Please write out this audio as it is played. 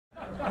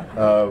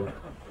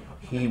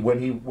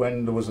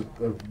When there was a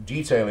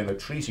detail in a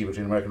treaty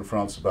between America and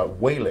France about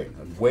whaling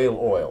and whale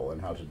oil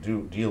and how to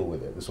deal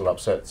with it, this will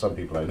upset some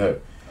people I know,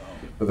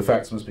 but the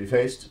facts must be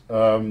faced.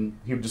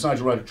 He decided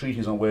to write a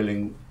treatise on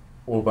whaling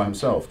all by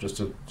himself, just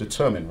to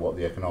determine what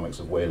the economics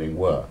of whaling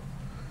were.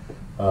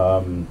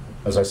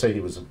 As I say, he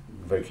was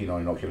very keen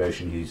on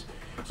inoculation. He's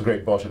a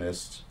great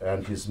botanist,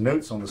 and his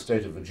notes on the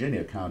state of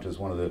Virginia count as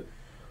one of the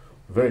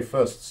very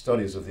first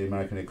studies of the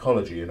American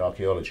ecology and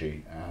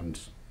archaeology and,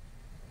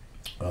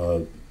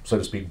 so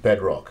to speak,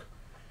 bedrock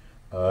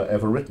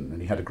ever written.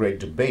 And he had a great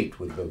debate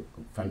with the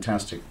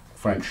fantastic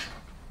French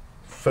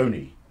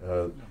phony,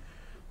 the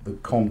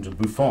Comte de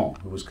Buffon,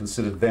 who was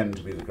considered then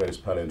to be the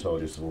greatest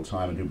paleontologist of all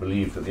time, and who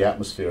believed that the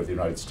atmosphere of the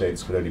United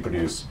States could only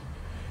produce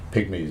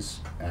pygmies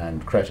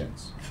and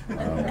cretins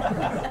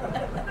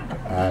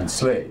and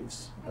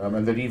slaves,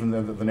 and that even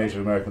the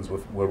Native Americans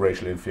were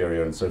racially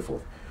inferior and so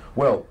forth.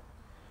 Well,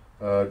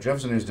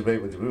 Jefferson, in his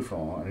debate with de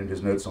Buffon and in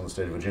his notes on the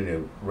state of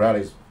Virginia,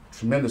 rallies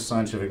tremendous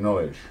scientific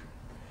knowledge,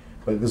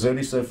 but there's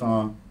only so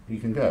far he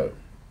can go.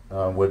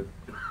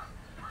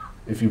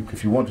 If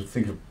you want to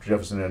think of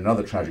Jefferson in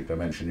another tragic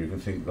dimension, you can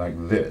think like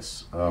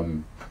this.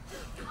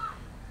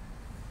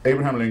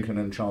 Abraham Lincoln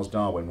and Charles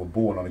Darwin were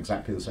born on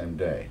exactly the same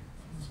day.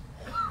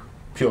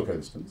 Pure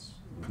coincidence,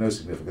 with no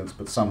significance,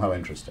 but somehow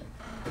interesting.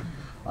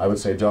 I would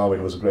say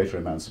Darwin was a greater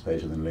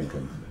emancipator than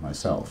Lincoln,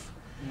 myself.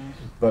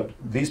 But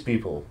these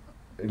people,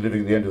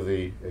 living at the end of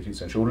the 18th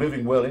century, were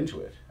living well into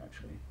it,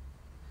 actually.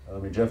 I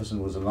mean,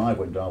 Jefferson was alive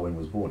when Darwin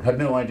was born, had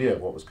no idea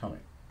of what was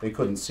coming. They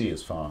couldn't see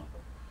as far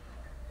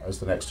as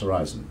the next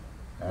horizon.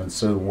 And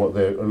so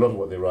a lot of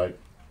what they write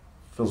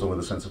fills them with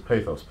a sense of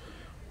pathos.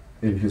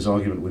 In his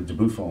argument with de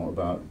Buffon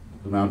about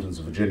the mountains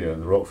of Virginia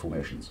and the rock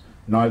formations,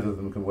 neither of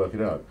them can work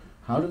it out.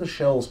 How did the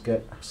shells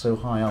get so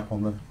high up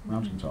on the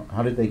mountaintop?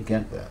 How did they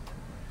get there?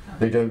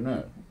 They don't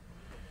know.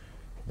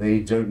 They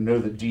don't know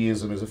that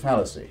deism is a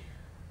fallacy,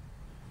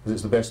 because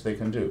it's the best they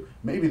can do.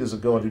 Maybe there's a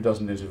God who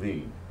doesn't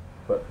intervene,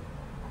 but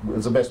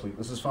it's the best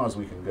this is as far as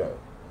we can go.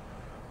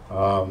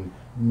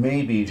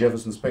 Maybe,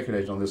 Jefferson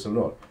speculated on this a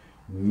lot,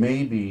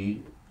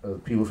 maybe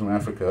people from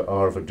Africa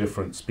are of a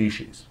different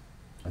species,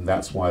 and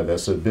that's why they're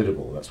so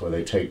biddable, that's why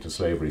they take to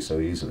slavery so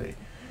easily.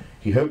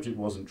 He hoped it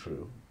wasn't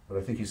true, but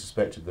I think he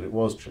suspected that it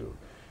was true.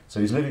 So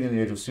he's living in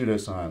the age of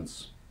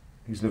pseudoscience,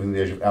 he's living in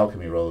the age of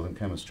alchemy rather than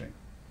chemistry.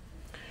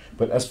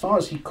 But as far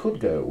as he could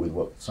go with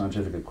what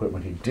scientific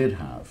equipment he did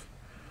have,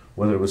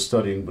 whether it was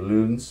studying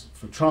balloons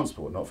for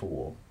transport, not for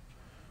war,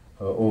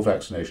 or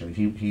vaccination,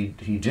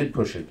 he did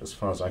push it, as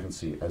far as I can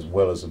see, as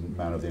well as a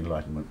man of the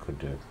Enlightenment could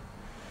do.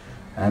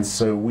 And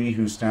so we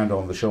who stand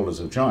on the shoulders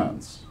of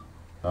giants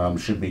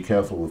should be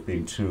careful of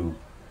being too,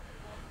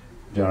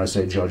 dare I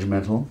say,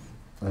 judgmental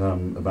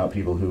about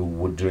people who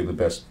were doing the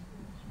best,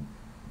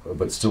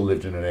 but still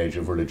lived in an age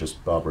of religious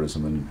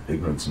barbarism and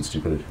ignorance and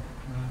stupidity.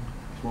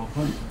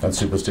 And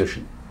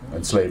superstition,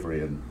 and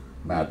slavery, and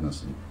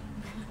madness, and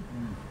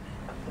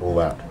all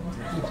that.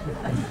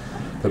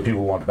 That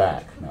people want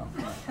back now,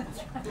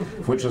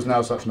 which is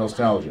now such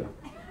nostalgia.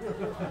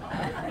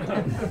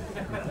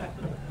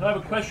 I have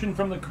a question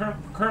from the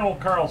Colonel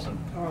Carlson.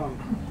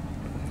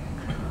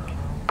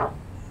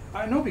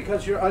 I know,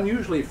 because you're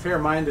unusually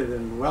fair-minded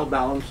and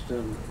well-balanced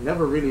and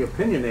never really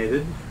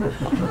opinionated,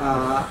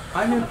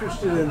 I'm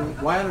interested in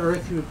why on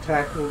earth you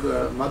tackled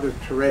Mother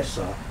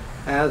Teresa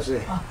as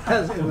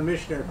in the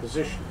missionary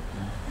position.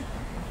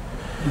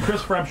 And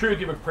Christopher, I'm sure you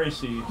give a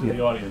précis to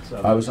the audience.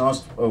 I was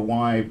asked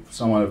why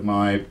someone of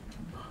my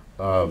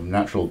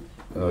natural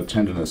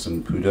tenderness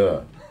and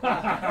pudeur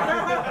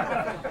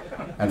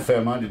and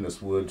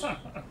fair-mindedness would,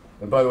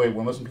 and by the way,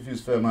 one mustn't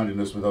confuse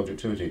fair-mindedness with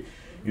objectivity.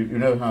 You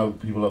know how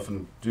people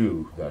often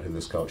do that in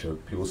this culture.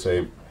 People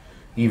say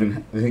they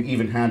think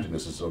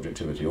even-handedness is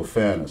objectivity, or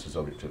fairness is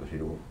objectivity,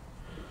 or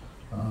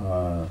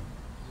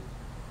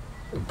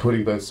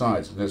putting both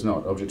sides. There's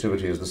not.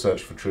 Objectivity is the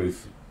search for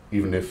truth,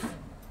 even if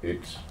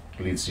it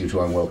leads you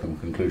to unwelcome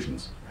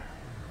conclusions.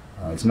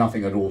 It's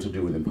nothing at all to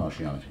do with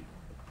impartiality.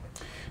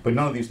 But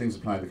none of these things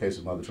apply in the case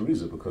of Mother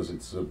Teresa, because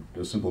it's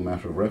a simple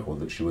matter of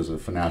record that she was a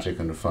fanatic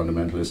and a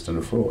fundamentalist and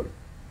a fraud.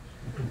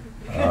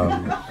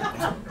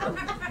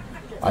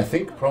 I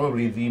think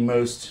probably the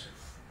most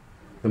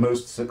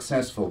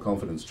successful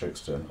confidence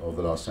trickster of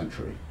the last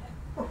century,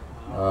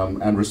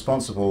 and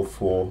responsible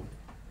for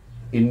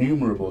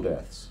innumerable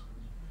deaths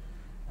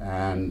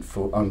and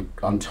for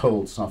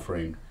untold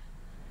suffering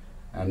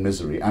and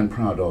misery, and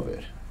proud of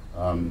it.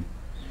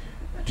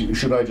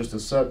 Should I just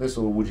assert this,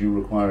 or would you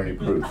require any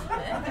proof?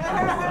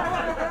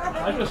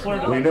 I just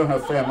learned about, we know how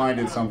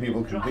fair-minded some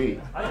people can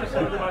be. I just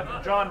learned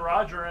about John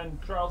Roger and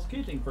Charles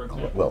Keating, for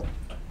example. Well,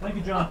 thank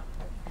you, John.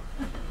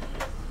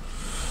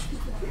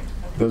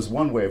 There's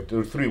one way, there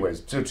are two ways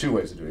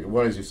of doing it.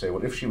 One is you say,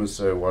 well, if she was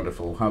so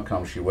wonderful, how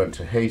come she went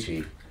to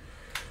Haiti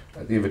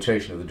at the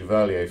invitation of the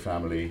Duvalier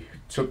family,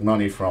 took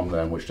money from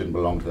them which didn't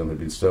belong to them, had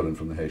been stolen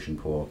from the Haitian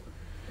poor,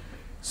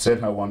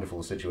 said how wonderful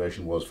the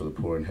situation was for the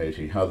poor in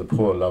Haiti, how the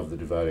poor loved the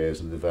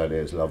Duvaliers and the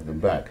Duvaliers loved them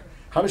back.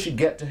 How does she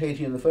get to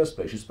Haiti in the first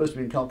place? She's supposed to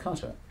be in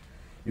Calcutta.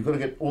 You've got to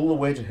get all the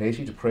way to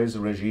Haiti to praise a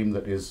regime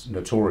that is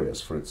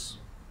notorious for its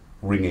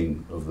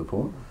wringing of the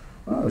poor.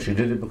 Oh, she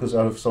did it because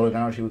out of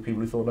solidarity with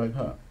people who thought like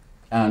her,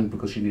 and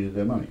because she needed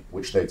their money,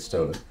 which they'd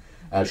stolen,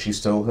 as she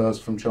stole hers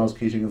from Charles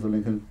Keating of the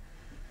Lincoln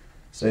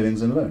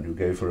Savings and Loan, who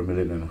gave her $1.5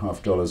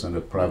 million and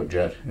a private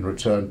jet in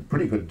return.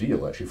 Pretty good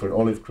deal, actually, for an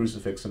olive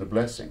crucifix and a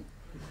blessing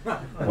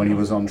when he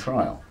was on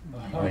trial.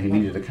 He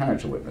needed a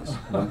character witness.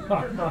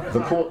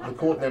 The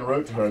court then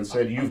wrote to her and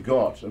said, "You've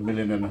got $1.5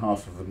 million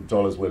of the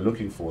dollars we're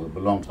looking for that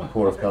belong to the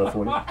poor of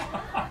California.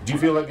 Do you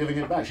feel like giving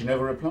it back?" She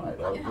never replied.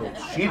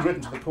 She'd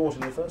written to the court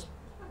in the first.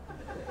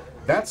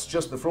 That's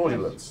just the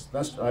fraudulence.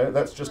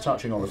 That's just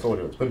touching on the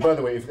fraudulence. But by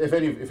the way, if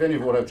any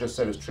of what I've just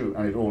said is true,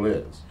 and it all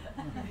is,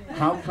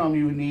 how come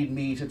you need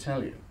me to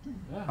tell you?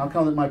 How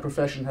come that my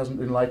profession hasn't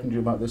enlightened you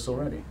about this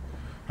already?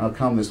 How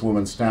come this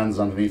woman stands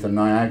underneath a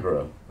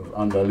Niagara of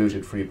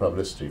undiluted free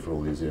publicity for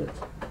all these years?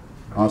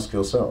 Ask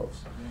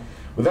yourselves.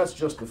 But that's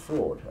just the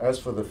fraud. As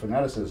for the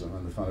fanaticism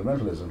and the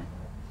fundamentalism,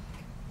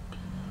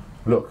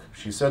 look,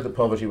 she said that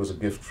poverty was a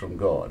gift from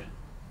God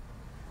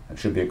and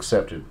should be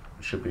accepted,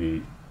 should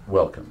be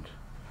welcomed.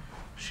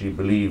 She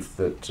believed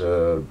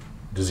that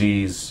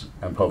disease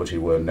and poverty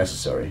were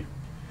necessary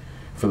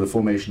for the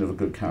formation of a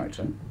good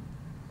character.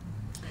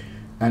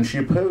 And she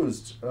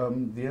opposed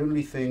the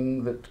only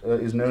thing that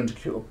is known to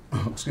cure,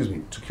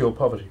 to cure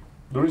poverty.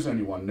 There is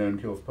only one known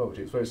cure for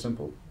poverty. It's very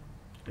simple.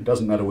 It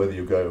doesn't matter whether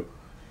you go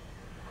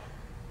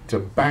to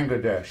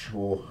Bangladesh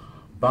or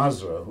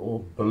Basra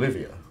or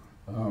Bolivia.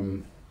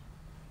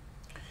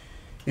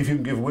 If you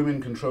can give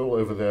women control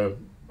over their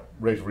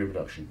rate of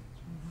reproduction,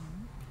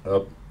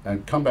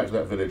 and come back to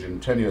that village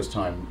in 10 years'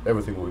 time,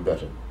 everything will be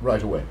better,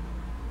 right away.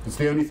 It's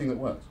the only thing that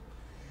works.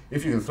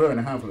 If you can throw in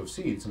a handful of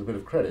seeds and a bit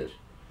of credit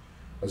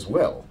as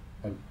well,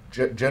 and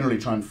generally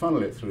try and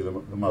funnel it through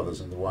the mothers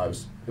and the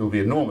wives, it will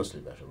be enormously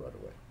better right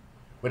away.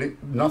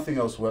 But nothing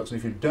else works, and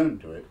if you don't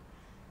do it,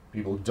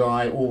 people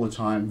die all the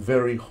time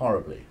very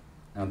horribly,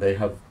 and they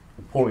have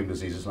appalling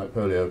diseases like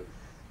polio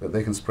that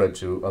they can spread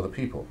to other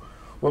people.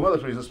 Well, Mother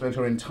Teresa spent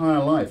her entire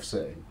life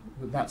saying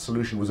that that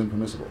solution was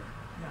impermissible.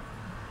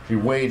 She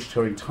waged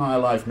her entire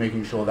life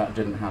making sure that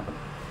didn't happen.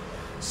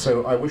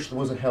 So I wish there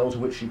was a hell to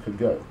which she could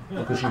go,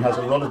 because she has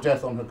a lot of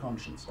death on her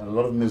conscience, and a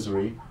lot of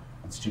misery,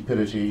 and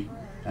stupidity,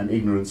 and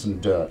ignorance,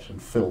 and dirt,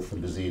 and filth,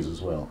 and disease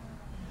as well.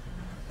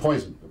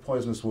 Poison, a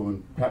poisonous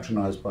woman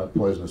patronized by a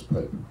poisonous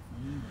pope,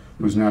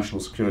 whose national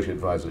security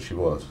advisor she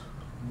was,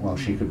 while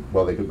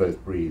they could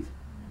both breathe.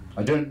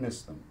 I don't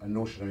miss them, and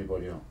nor should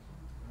anybody else.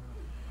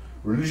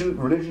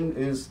 Religion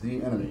is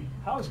the enemy.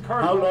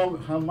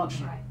 How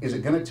much is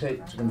it going to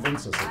take to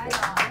convince us of that?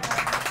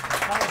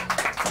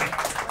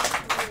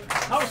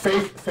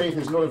 Faith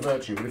is not a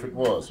virtue, but if it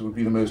was, it would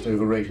be the most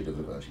overrated of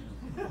the virtues.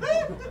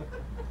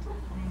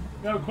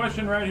 We have a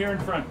question right here in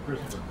front,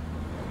 Christopher.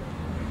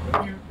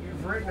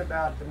 You've written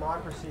about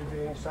democracy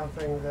being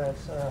something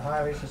that's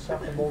highly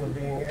susceptible to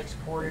being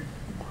exported.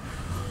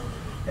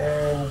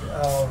 And,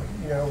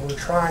 we're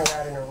trying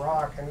that in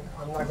Iraq, and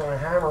I'm not going to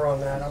hammer on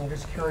that. I'm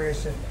just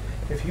curious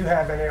if you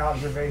have any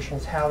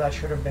observations how that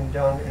should have been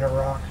done in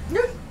Iraq.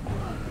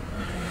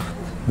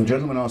 The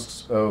gentleman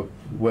asks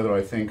whether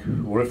I think,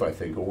 or if I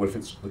think, or if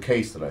it's the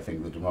case that I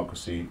think that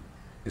democracy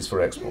is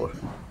for export.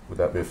 Would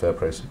that be a fair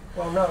praise?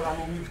 Well, no, I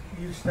mean,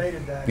 you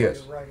stated that.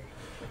 Yes. You're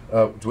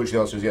right. To which the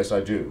answer is yes,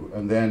 I do.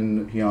 And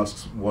then he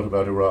asks, what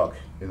about Iraq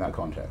in that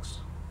context?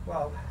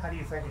 Well, how do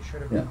you think it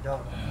should have been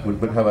done?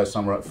 But have I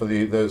summarized, for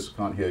those who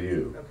can't hear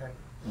you, okay.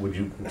 Would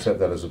you accept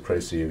that as a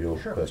précis of your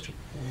question?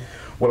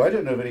 Well, I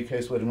don't know of any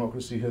case where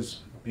democracy has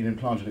been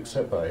implanted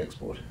except by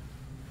export,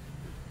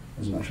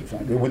 as a matter of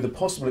fact. With the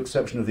possible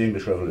exception of the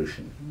English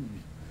Revolution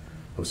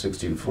of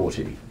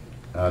 1640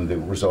 and the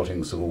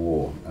resulting civil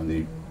war and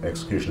the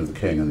execution of the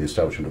king and the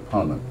establishment of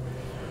parliament,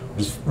 it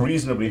was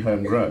reasonably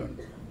homegrown,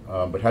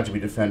 but had to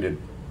be defended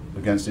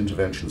against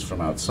interventions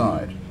from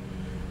outside,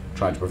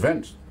 trying to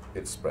prevent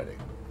its spreading,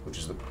 which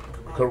is the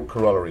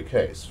corollary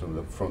case from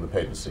the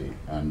papacy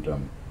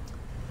and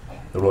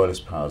the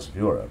royalist powers of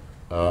Europe,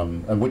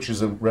 and which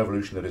is a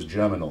revolution that is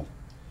germinal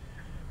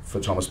for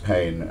Thomas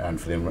Paine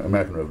and for the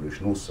American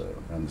Revolution also,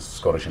 and the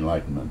Scottish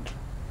Enlightenment,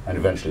 and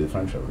eventually the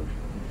French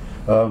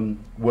Revolution.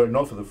 Were it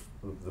not for the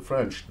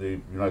French, the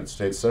United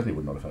States certainly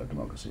would not have had a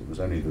democracy. It was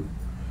only the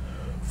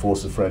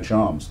force of French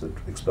arms that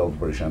expelled the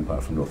British Empire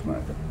from North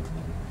America.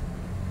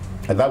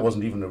 And that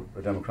wasn't even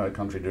a democratic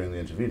country during the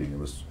intervening. It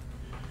was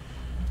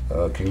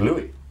King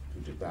Louis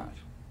who did that.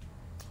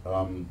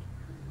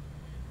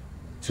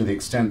 To the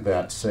extent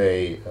that,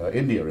 say,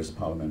 India is a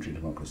parliamentary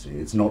democracy,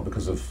 it's not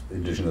because of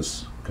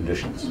indigenous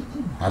conditions.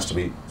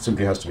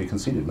 Simply has to be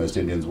conceded. Most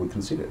Indians would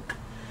concede it.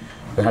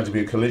 There had to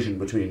be a collision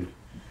between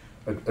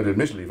an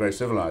admittedly very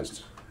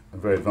civilized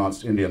and very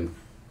advanced Indian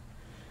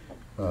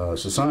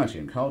society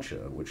and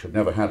culture, which had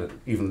never had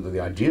even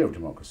the idea of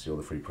democracy or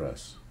the free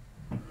press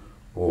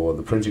or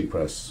the printing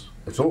press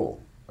at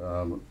all,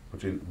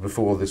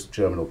 before this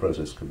germinal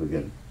process could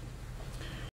begin.